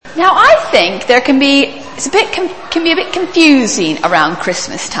Now I think there can be a bit confusing around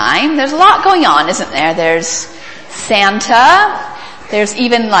Christmas time. There's a lot going on, isn't there? There's Santa. There's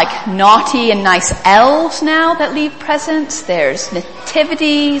even like naughty and nice elves now that leave presents. There's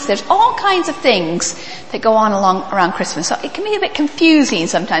nativities. There's all kinds of things that go on around Christmas. So it can be a bit confusing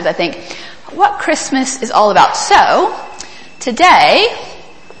sometimes, I think, what Christmas is all about. So today,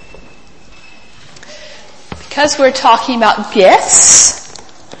 because we're talking about gifts,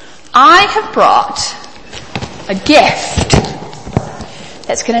 I have brought a gift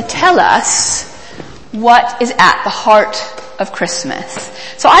that's going to tell us what is at the heart of Christmas.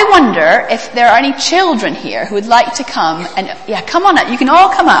 So I wonder if there are any children here who would like to come and, come on up. You can all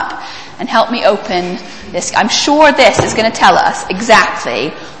come up and help me open this. I'm sure this is going to tell us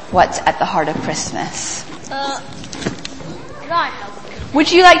exactly what's at the heart of Christmas. Right.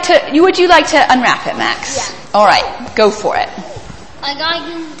 Would you like to unwrap it, Max? Yeah. All right, go for it. I got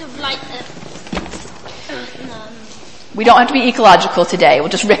you to like We don't have to be ecological today. We'll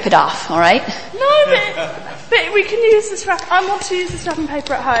just rip it off, all right? No, but we can use this I want to use this wrapping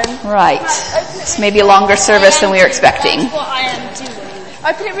paper at home. Right. It's maybe a longer service than we were expecting. That's what I am doing.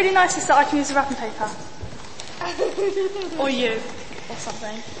 Open it really nicely so I can use the wrapping paper. Or you. Or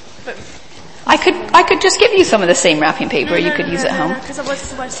something. But I could just give you some of the same wrapping paper you could use at home. because I was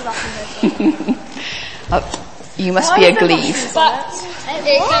supposed to wrapping paper. You must be a glebe. But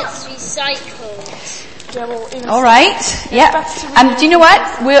it gets recycled. Yeah, well, even All right. Yeah. Do you know what?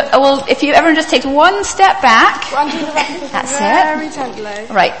 We'll if you ever just take one step back. undo the wrapping paper That's very it. gently.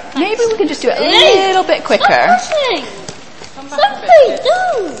 Right. Maybe we can just do it a little bit quicker. Something,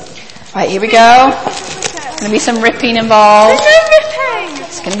 do. Right, here we go. There's going to be some ripping involved. There's no ripping!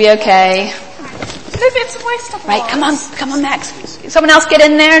 It's going to be okay. No bits of waste stuff. Right, come on, Max. Someone else get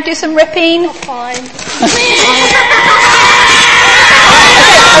in there, do some ripping. Fine. Okay.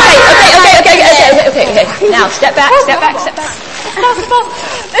 Now, step back. It's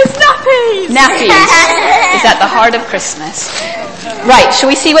nappies! Nappies is at the heart of Christmas. Right, shall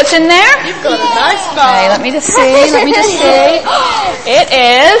we see what's in there? You've got a nice Okay, let me just see. It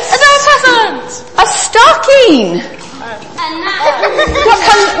is a stocking.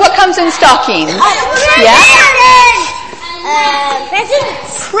 What comes in stockings? Yeah?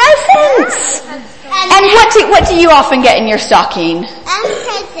 Presents. And what do you often get in your stocking?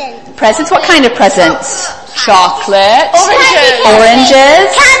 Presents. What kind of presents? Chocolate. Oranges.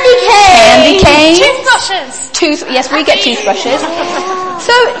 Candy canes. Toothbrushes. Yes, we get toothbrushes.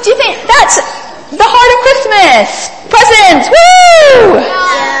 So, do you think that's the heart of Christmas? Presents. Woo!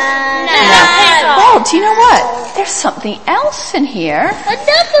 Oh, do you know what? There's something else in here.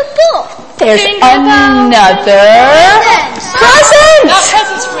 Another book. There's another present. That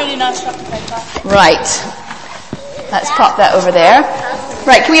present's really nice wrapping paper. Right. Let's pop that over there.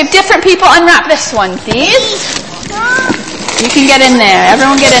 Right, can we have different people unwrap this one, please? You can get in there.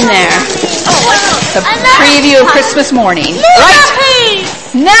 Everyone get in there. The preview of Christmas morning. Right.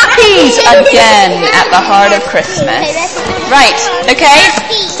 Nappies again at the heart of Christmas. Right, okay.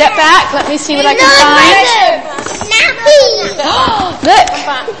 Step back. Let me see what I can find. Look.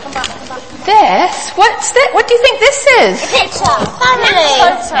 This? What do you think this is? Picture. Family.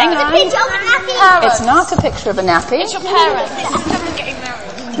 Hang on. Picture of a nappy. It's not a picture of a nappy. It's your parents.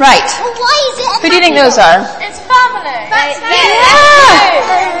 Right. Well, why is it Who do you think those are? It's family.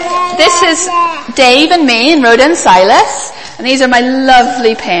 Yeah. This is Dave and me and Rhoda and Silas. And these are my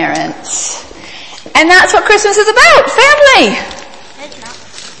lovely parents. And that's what Christmas is about. Family.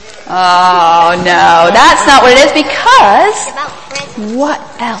 Oh no, that's not what it is because what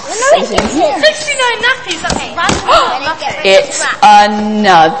else is in here? 69 nappies, that's random. It's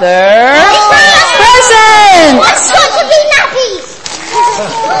another present. What's got to be nappies?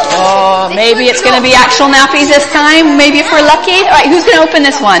 Oh, maybe it's going to be actual nappies this time. Maybe if we're lucky. All right, who's going to open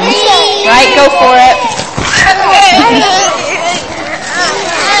this one? Right, go for it.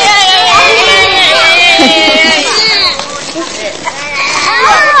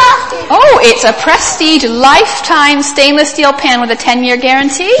 Oh, it's a Prestige Lifetime stainless steel pan with a 10-year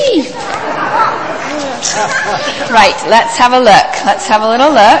guarantee. Right, let's have a look. Let's have a little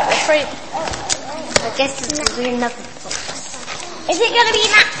look. I guess it's another book. Is it going to be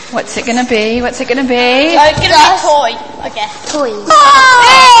that? What's it going to be? What's it going to be? It's going to be a toy, I guess. Toys.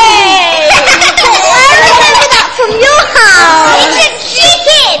 Hey! I remember that from your house. It's a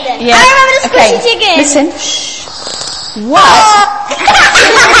chicken. Yeah. I remember the squishy Okay. chicken. Listen. What?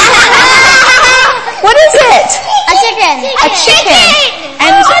 What is it? A chicken. A chicken.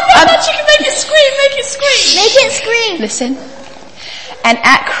 And Chicken, make it scream, make it scream. Make it scream. listen. And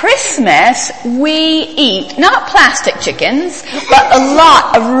at Christmas, we eat, not plastic chickens, but a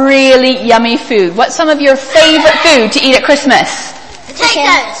lot of really yummy food. What's some of your favorite food to eat at Christmas?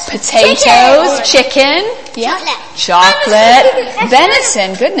 Potatoes, chicken, yeah, chocolate,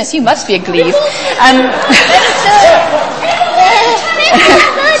 venison. Goodness, you must be a glebe.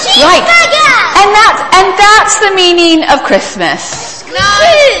 Right, and that's the meaning of Christmas.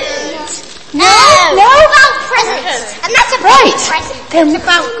 No. About presents. And that's a present.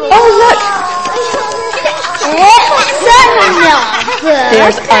 Oh, look.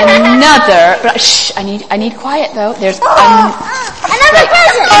 There's another. Shh, I need quiet though. There's another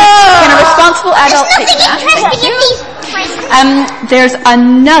present. Can a responsible adult take that? Thank you. There's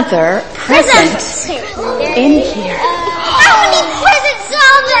another present in here. How many presents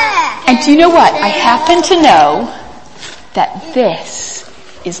are there? And do you know what? I happen to know that this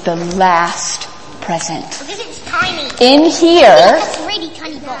is the last present. Because it's tiny. In here, It's a really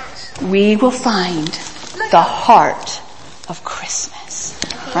tiny box. we will find the heart of Christmas.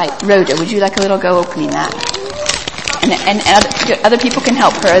 Right, Rhoda, would you like a little go opening that? And other people can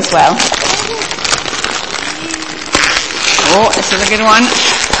help her as well. Oh, this is a good one.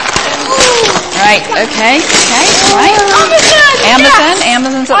 Right, okay, right.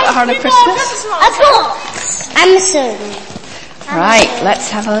 Amazon's at the heart of Christmas. A box. Amazon. Right,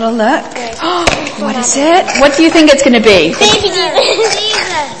 let's have a little look. What is it? What do you think it's going to be? Baby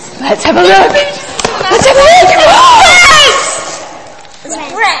Jesus. Let's have a look. Let's have a look. It's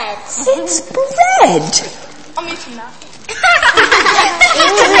bread. It's bread. I'm eating that.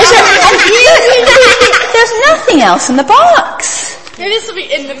 There's nothing else in the box. It needs to be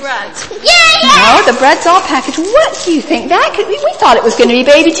in the bread. Yeah. No, the bread's all packaged. What do you think that could be? We thought it was going to be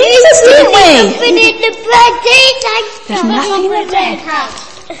baby Jesus, didn't we? Open in the bread. There's nothing in the bread.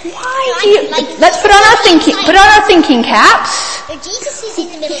 Why do you? Let's put on our thinking caps. Jesus is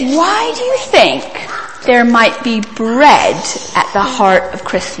in the middle. Why do you think there might be bread at the heart of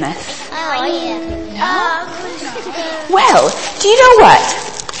Christmas? Oh, yeah. Well, do you know what?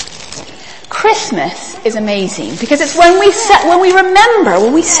 Christmas is amazing because it's when we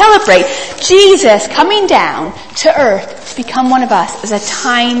celebrate Jesus coming down to earth to become one of us as a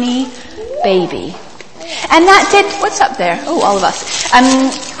tiny baby. And that did, what's up there? Oh, all of us.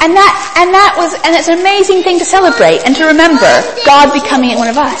 And it's an amazing thing to celebrate and to remember God becoming one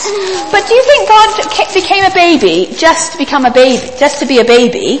of us. But do you think God became a baby just to become a baby, just to be a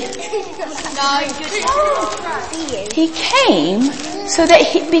baby? He came so that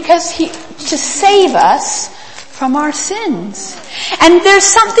to save us from our sins. And there's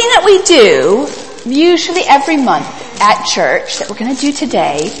something that we do, usually every month at church, that we're going to do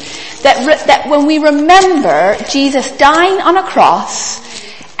today, that when we remember Jesus dying on a cross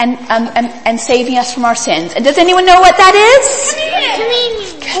and saving us from our sins. And does anyone know what that is? Communion.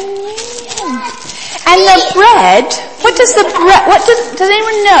 And the bread, does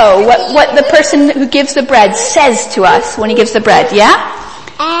anyone know what the person who gives the bread says to us when he gives the bread? Yeah?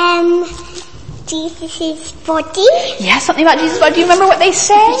 Jesus' body. Yeah, something about Jesus' body. Do you remember what they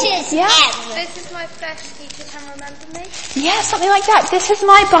say? Yeah. This is my flesh, teacher can remember me. Yeah, something like that. This is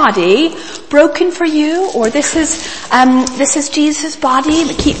my body broken for you, or this is Jesus' body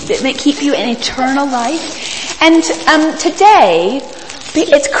that may keep you in eternal life. And today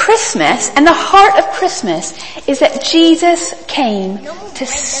it's Christmas, and the heart of Christmas is that Jesus came to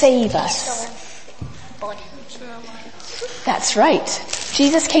save us. That's right.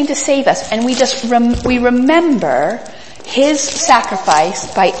 Jesus came to save us, and we remember his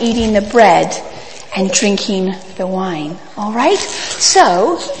sacrifice by eating the bread and drinking the wine. All right?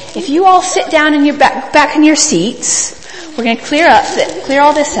 So, if you all sit down in your back in your seats, we're going to clear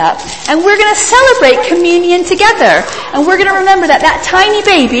all this up, and we're going to celebrate communion together. And we're going to remember that tiny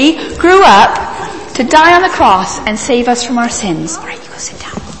baby grew up to die on the cross and save us from our sins. All right, you go sit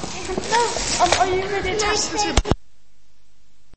down. Are you ready to